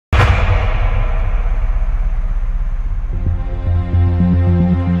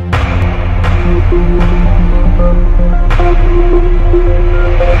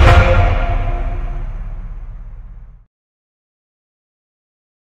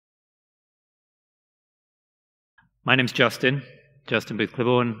My name's Justin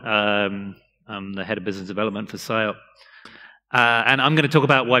Booth-Clibborn. I'm the head of business development for Psyop. And I'm going to talk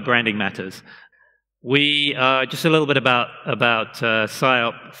about why branding matters. Just a little bit about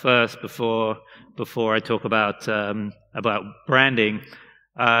Psyop first before I talk about branding.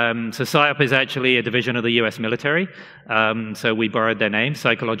 So Psyop is actually a division of the US military. So we borrowed their name,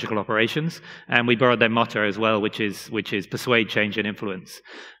 Psychological Operations, and we borrowed their motto as well, which is persuade, change, and influence.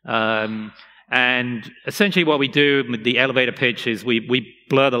 And essentially what we do, the elevator pitch, is we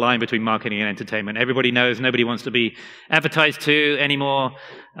blur the line between marketing and entertainment. Everybody knows nobody wants to be advertised to anymore.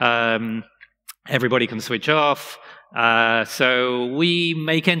 Everybody can switch off. So we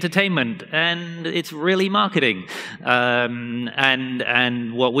make entertainment, and it's really marketing.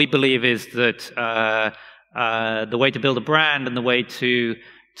 And what we believe is that the way to build a brand and the way to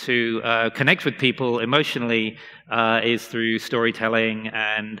connect with people emotionally is through storytelling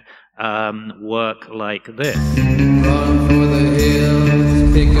and work like this. Run for the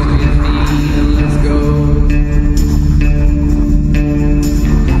hills, pick up your feet and let's go.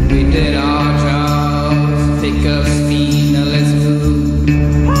 We did our jobs, pick up speed, now let's move.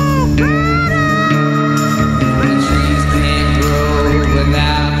 The trees can't grow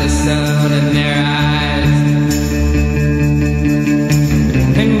without the sun in their eyes.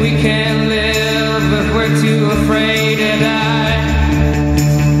 And we can't live if we're too afraid to die.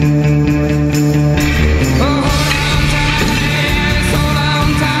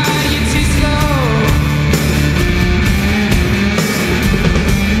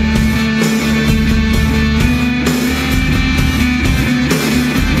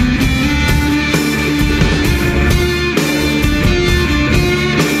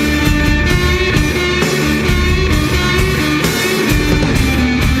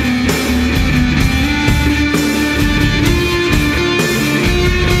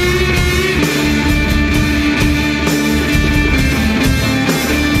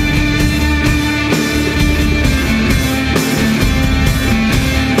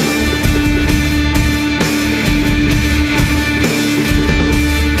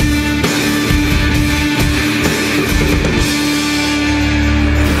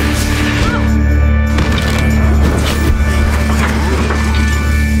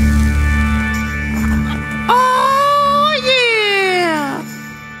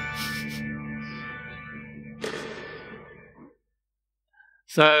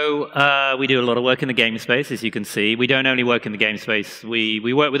 So we do a lot of work in the game space, as you can see. We don't only work in the game space.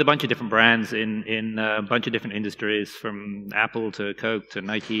 We work with a bunch of different brands in a bunch of different industries, from Apple to Coke to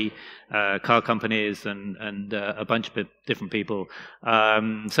Nike, car companies, and a bunch of different people.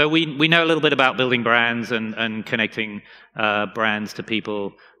 So we know a little bit about building brands and connecting brands to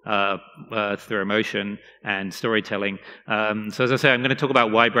people through emotion and storytelling. So as I say, I'm going to talk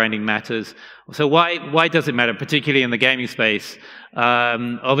about why branding matters. So why does it matter, particularly in the gaming space?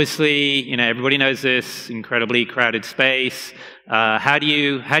 Obviously, you know, everybody knows this incredibly crowded space. How do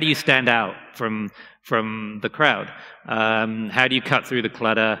you stand out from the crowd? How do you cut through the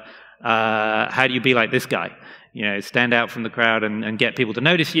clutter? How do you be like this guy? You know, stand out from the crowd and get people to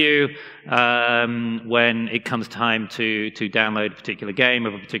notice you when it comes time to download a particular game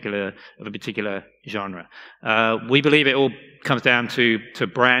of a particular genre. We believe it all comes down to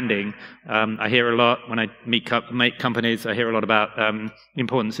branding. I hear a lot when I meet companies. I hear a lot about the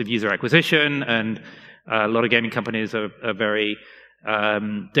importance of user acquisition, and a lot of gaming companies are very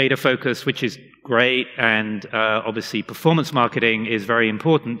data focused, which is great, and obviously performance marketing is very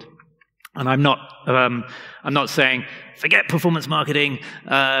important. And I'm not saying forget performance marketing.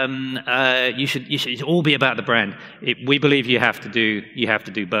 You should all be about the brand. We believe you have to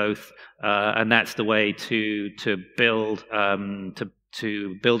do both, and that's the way to build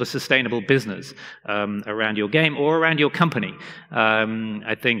a sustainable business around your game or around your company.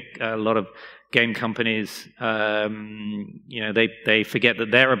 I think a lot of game companies, you know, they forget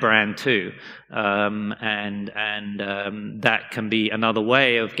that they're a brand too, and that can be another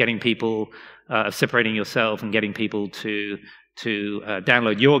way of getting people, of separating yourself and getting people to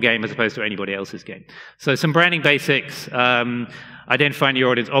download your game as opposed to anybody else's game. So some branding basics. Identifying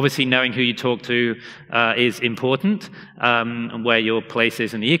your audience. Obviously, knowing who you talk to is important, and where your place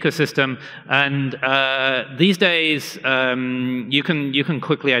is in the ecosystem. And these days, you can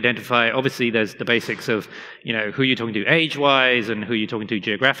quickly identify. Obviously, there's the basics of, you know, who you're talking to age-wise and who you're talking to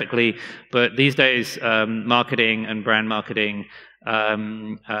geographically. But these days, marketing and brand marketing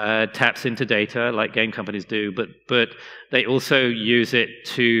taps into data like game companies do, but they also use it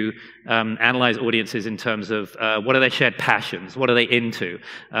to analyze audiences in terms of what are their shared passions, what are they into.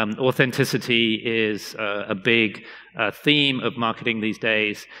 Authenticity is a big theme of marketing these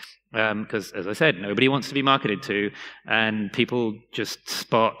days. Because, as I said, nobody wants to be marketed to, and people just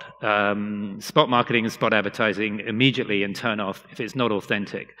spot marketing and spot advertising immediately and turn off if it's not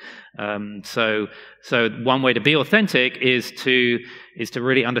authentic. So one way to be authentic is to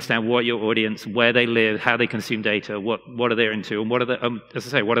really understand what your audience, where they live, how they consume data, what are they into, and what are the, as I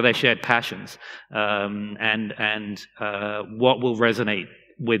say, what are their shared passions, and what will resonate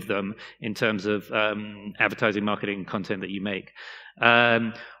with them in terms of advertising, marketing, content that you make.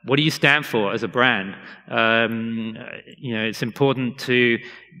 What do you stand for as a brand? It's important to.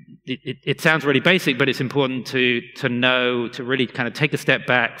 It sounds really basic, but it's important to know, to really kind of take a step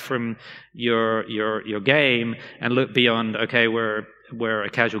back from your game and look beyond. Okay, we're a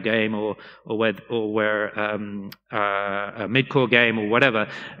casual game, or we're a mid-core game, or whatever,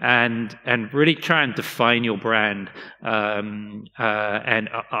 and really try and define your brand, and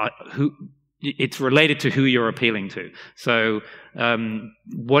who. It's related to who you're appealing to. So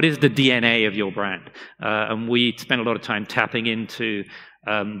what is the DNA of your brand? And we spend a lot of time tapping into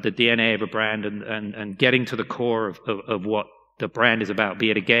the DNA of a brand and getting to the core of what the brand is about, be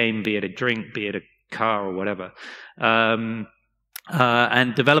it a game, be it a drink, be it a car, or whatever. And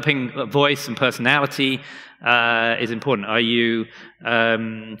developing a voice and personality is important. Are you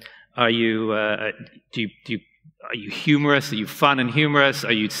humorous? Are you fun and humorous?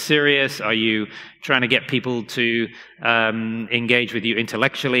 Are you serious? Are you trying to get people to engage with you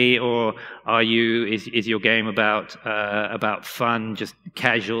intellectually, or is your game about fun, just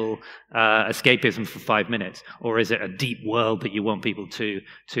casual escapism for 5 minutes, or is it a deep world that you want people to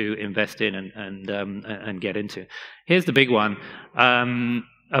invest in and get into? Here's the big one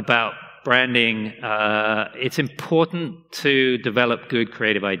about branding. It's important to develop good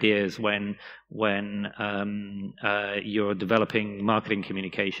creative ideas when you're developing marketing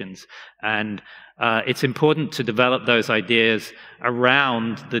communications, and it's important to develop those ideas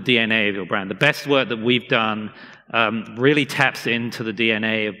around the DNA of your brand. The best work that we've done really taps into the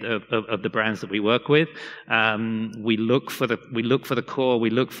DNA of the brands that we work with. We look for the core. We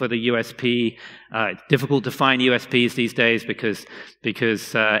look for the USP. It's difficult to find USPs these days because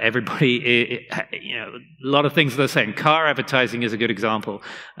everybody, a lot of things are the same. Car advertising is a good example.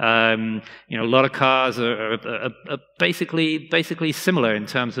 A lot of cars are basically similar in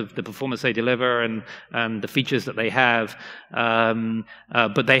terms of the performance they deliver and the features that they have,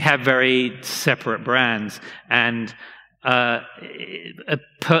 but they have very separate brands. And a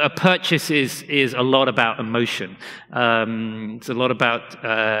purchase is a lot about emotion. It's a lot about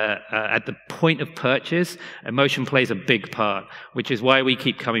at the point of purchase, emotion plays a big part, which is why we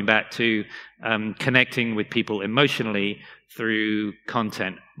keep coming back to connecting with people emotionally through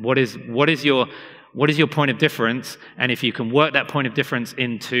content. What is your point of difference? And if you can work that point of difference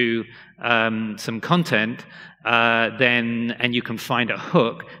into some content, and you can find a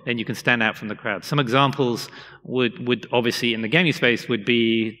hook, then you can stand out from the crowd. Some examples would obviously in the gaming space would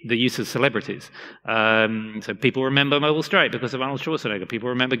be the use of celebrities. So people remember Mobile Strike because of Arnold Schwarzenegger. People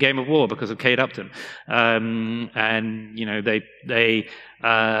remember Game of War because of Kate Upton. And they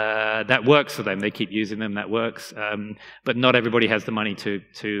that works for them. They keep using them. That works. But not everybody has the money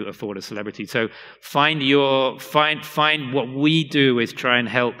to afford a celebrity. So find what we do is try and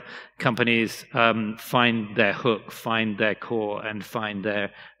help companies find their hook, find their core, and find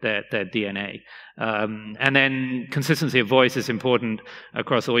their DNA. And then consistency of voice is important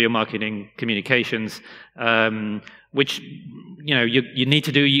across all your marketing communications, which you need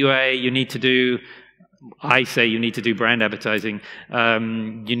to do UA, you need to do. I say you need to do brand advertising.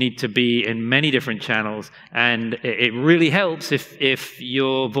 You need to be in many different channels, and it really helps if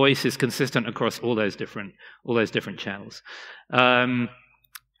your voice is consistent across all those different channels.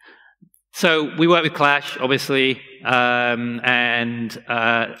 So we work with Clash, obviously, and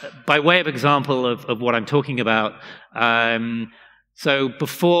by way of example of what I'm talking about, so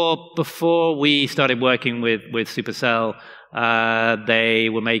before we started working with Supercell, they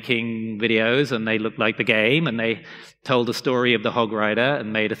were making videos and they looked like the game, and they told the story of the Hog Rider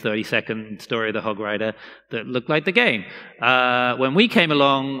and made a 30-second story of the Hog Rider that looked like the game. When we came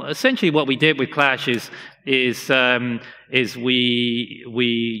along, essentially what we did with Clash is we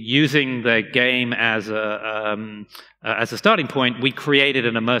using the game as a starting point, we created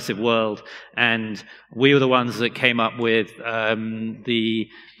an immersive world, and we were the ones that came up with the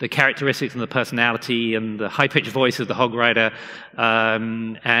characteristics and the personality and the high-pitched voice of the Hog Rider character,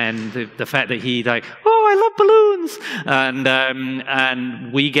 and the fact that he like, oh, I love balloons,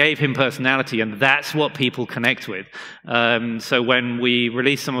 and we gave him personality, and that's what people connect with. So when we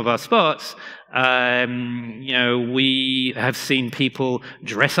release some of our spots, you know, we have seen people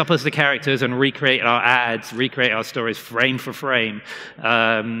dress up as the characters and recreate our ads, recreate our stories frame for frame,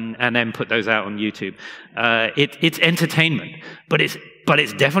 and then put those out on YouTube. It's entertainment, but it's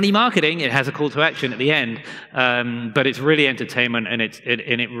definitely marketing. It has a call to action at the end, but it's really entertainment, and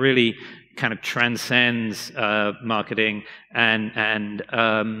it really kind of transcends marketing, and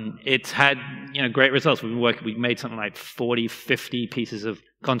it's had, you know, great results. We've made something like 40, 50 pieces of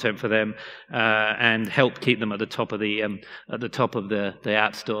content for them, and helped keep them at the top of the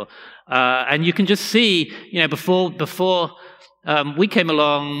App Store. And you can just see, you know, before we came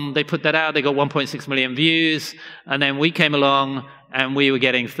along, they put that out, they got 1.6 million views, and then we came along and we were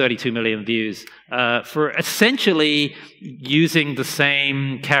getting 32 million views for essentially using the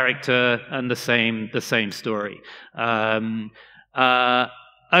same character and the same story.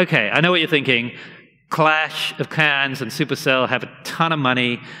 Okay, I know what you're thinking. Clash of Clans and Supercell have a ton of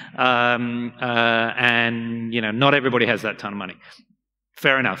money, and you know, not everybody has that ton of money.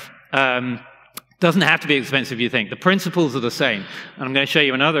 Fair enough. Doesn't have to be expensive, you think. The principles are the same. And I'm going to show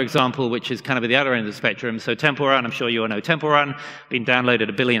you another example, which is kind of at the other end of the spectrum. So Temple Run, I'm sure you all know Temple Run, been downloaded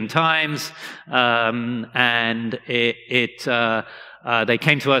 1 billion times, and they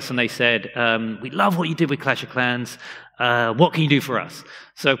came to us and they said, we love what you did with Clash of Clans. What can you do for us?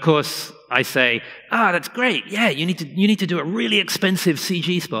 So, of course, I say, that's great. Yeah, you need to do a really expensive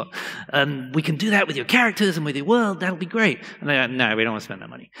CG spot. We can do that with your characters and with your world. That'll be great. And they're like, no, we don't want to spend that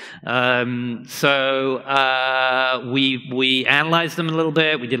money. So we analyzed them a little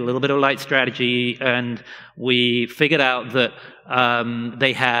bit. We did a little bit of light strategy, and we figured out that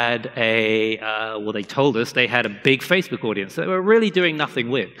they had they told us they had a big Facebook audience that they were really doing nothing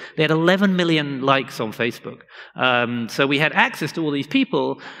with. They had 11 million likes on Facebook. So we had access to all these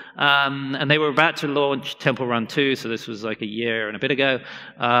people, and they were about to launch Temple Run 2, so this was like a year and a bit ago.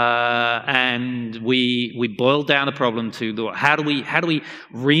 And we boiled down the problem to how do we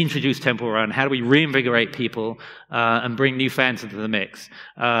reintroduce Temple Run? How do we reinvigorate people and bring new fans into the mix?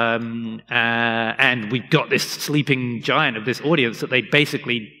 And we got this sleeping giant of this audience that they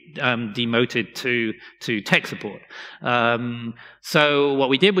basically demoted to tech support. So what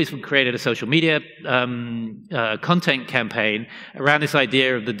we did was we created a social media content campaign around this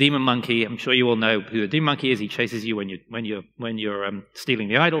idea of the demon monkey. I'm sure you all know who the demon monkey is. He chases you when you're stealing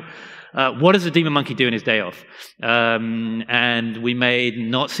the idol. What does the demon monkey do in his day off? And we made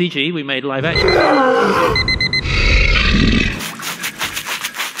not CG, we made live action.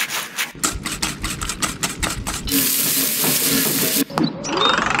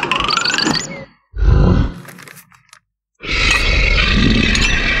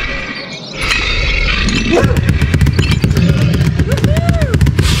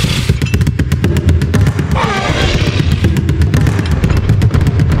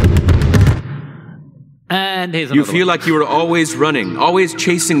 You feel like you are always running, always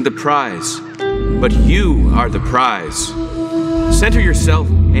chasing the prize. But you are the prize. Center yourself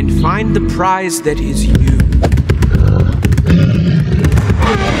and find the prize that is you.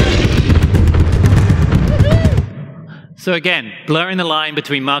 So again, blurring the line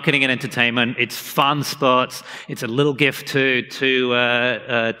between marketing and entertainment. It's fun spots. It's a little gift to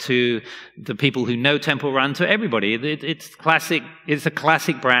the people who know Temple Run, to everybody. It's classic. It's a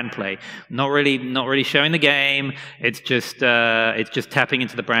classic brand play. Not really showing the game. It's just tapping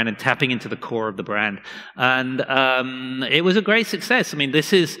into the brand and tapping into the core of the brand. And it was a great success. I mean,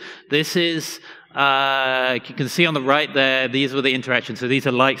 this is. You can see on the right there, these were the interactions. So these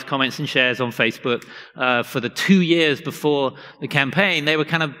are likes, comments, and shares on Facebook. For the 2 years before the campaign, they were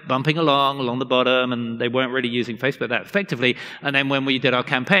kind of bumping along the bottom, and they weren't really using Facebook that effectively. And then when we did our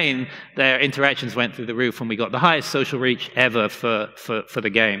campaign, their interactions went through the roof, and we got the highest social reach ever for the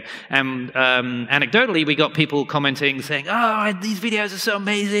game. And anecdotally, we got people commenting, saying, "Oh, these videos are so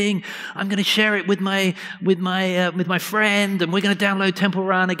amazing! I'm going to share it with my friend, and we're going to download Temple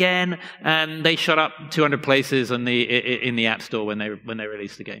Run again." And they shot up 200 places in the App Store when they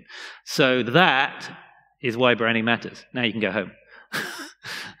released the game. So that is why branding matters. Now you can go home.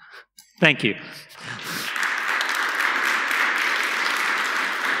 Thank you.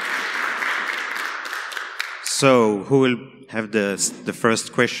 So who will have the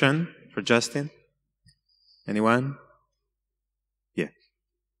first question for Justin? Anyone? Yeah.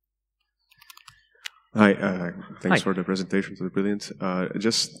 Hi, thanks for the presentation. It was brilliant. I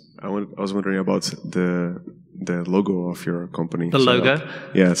was wondering about the logo of your company. The logo?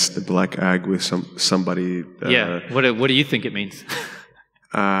 Yes, the black egg with somebody. Yeah. What do you think it means?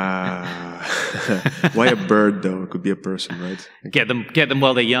 Why a bird though? It could be a person, right? Get them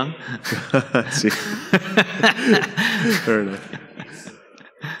while they're young. See. Fair enough.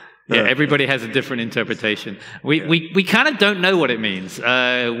 Yeah, everybody has a different interpretation. We kind of don't know what it means.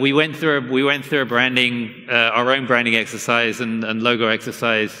 We went through a branding, our own branding exercise and logo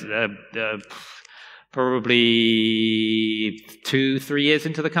exercise, probably 2-3 years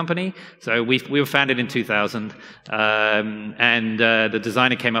into the company. So we were founded in 2000, and the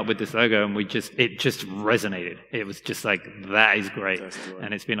designer came up with this logo, and it just resonated. It was just like, that is great,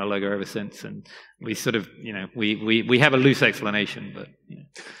 and it's been our logo ever since. And we sort of, we have a loose explanation, but.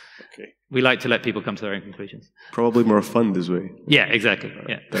 Okay. We like to let people come to their own conclusions. Probably more fun this way. Yeah, exactly.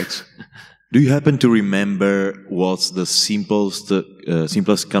 Yeah. Thanks. Do you happen to remember what's the simplest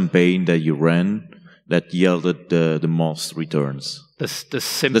campaign that you ran that yielded the most returns? The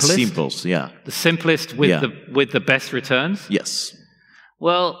simplest? The simplest, yeah. The simplest with the best returns? Yes.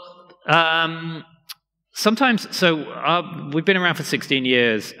 Well, sometimes, we've been around for 16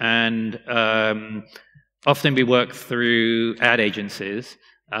 years, and often we work through ad agencies.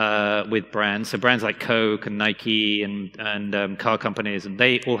 With brands, so brands like Coke and Nike and car companies, and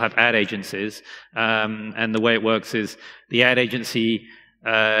they all have ad agencies. And the way it works is the ad agency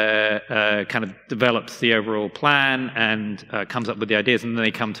kind of develops the overall plan and comes up with the ideas, and then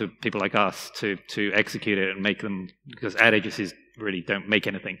they come to people like us to execute it and make them, because ad agencies really don't make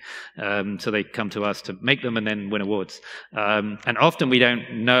anything. So they come to us to make them and then win awards. And often we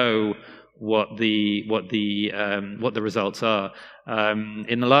don't know what the results are.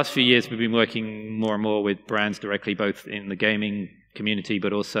 In the last few years, we've been working more and more with brands directly, both in the gaming community,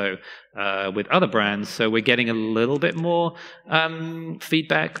 but also with other brands. So we're getting a little bit more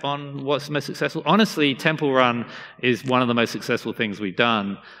feedback on what's the most successful. Honestly, Temple Run is one of the most successful things we've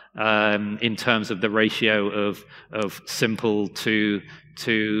done in terms of the ratio of simple to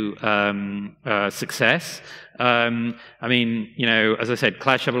success. I mean, as I said,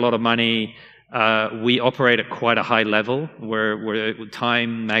 Clash have a lot of money. We operate at quite a high level.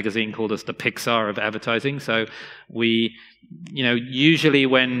 Time magazine called us the Pixar of advertising. So we, usually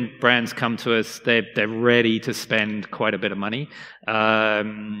when brands come to us, they're ready to spend quite a bit of money. But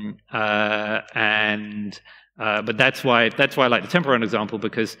that's why I like the Temple Run example,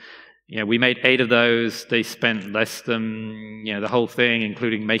 because we made 8 of those. They spent less than the whole thing,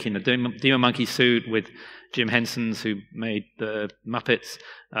 including making the Demon Monkey suit with Jim Henson's, who made the Muppets.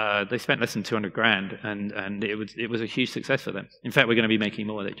 They spent less than $200,000, and it was a huge success for them. In fact, we're going to be making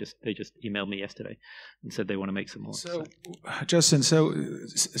more. They just emailed me yesterday and said they want to make some more. So, Justin,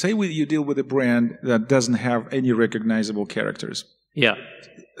 say you deal with a brand that doesn't have any recognizable characters. Yeah.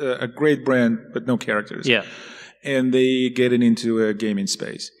 A great brand, but no characters. Yeah. And they get into a gaming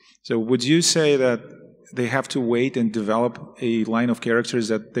space. So would you say that they have to wait and develop a line of characters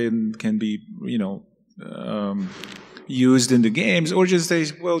that then can be, used in the games, or just say,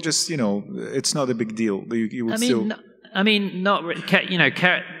 well, it's not a big deal. You would not really.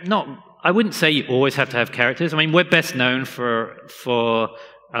 I wouldn't say you always have to have characters. I mean, we're best known for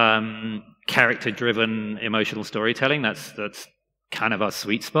character-driven emotional storytelling. That's kind of our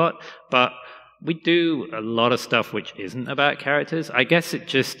sweet spot. But we do a lot of stuff which isn't about characters. I guess it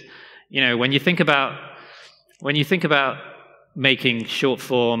just, when you think about making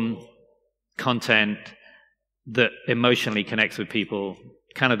short-form content that emotionally connects with people,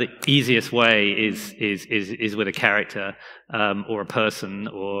 kind of the easiest way is with a character or a person,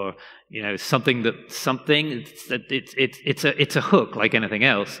 or something it's a hook like anything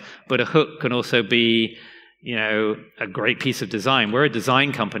else. But a hook can also be a great piece of design. We're a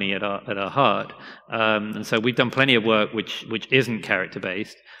design company at our heart, and so we've done plenty of work which isn't character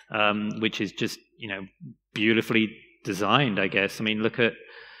based, which is just beautifully designed, I guess. I mean, look at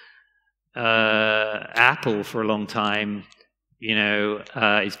Apple for a long time,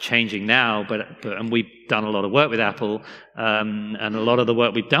 is changing now, and we've done a lot of work with Apple, and a lot of the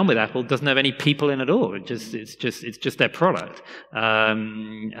work we've done with Apple doesn't have any people in at all. It's just their product.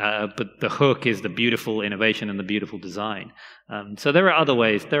 But the hook is the beautiful innovation and the beautiful design. So there are other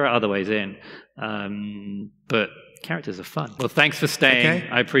ways in, but characters are fun. Well, thanks for staying. Okay.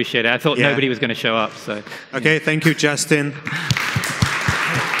 I appreciate it. I thought nobody was going to show up. So okay, thank you, Justin.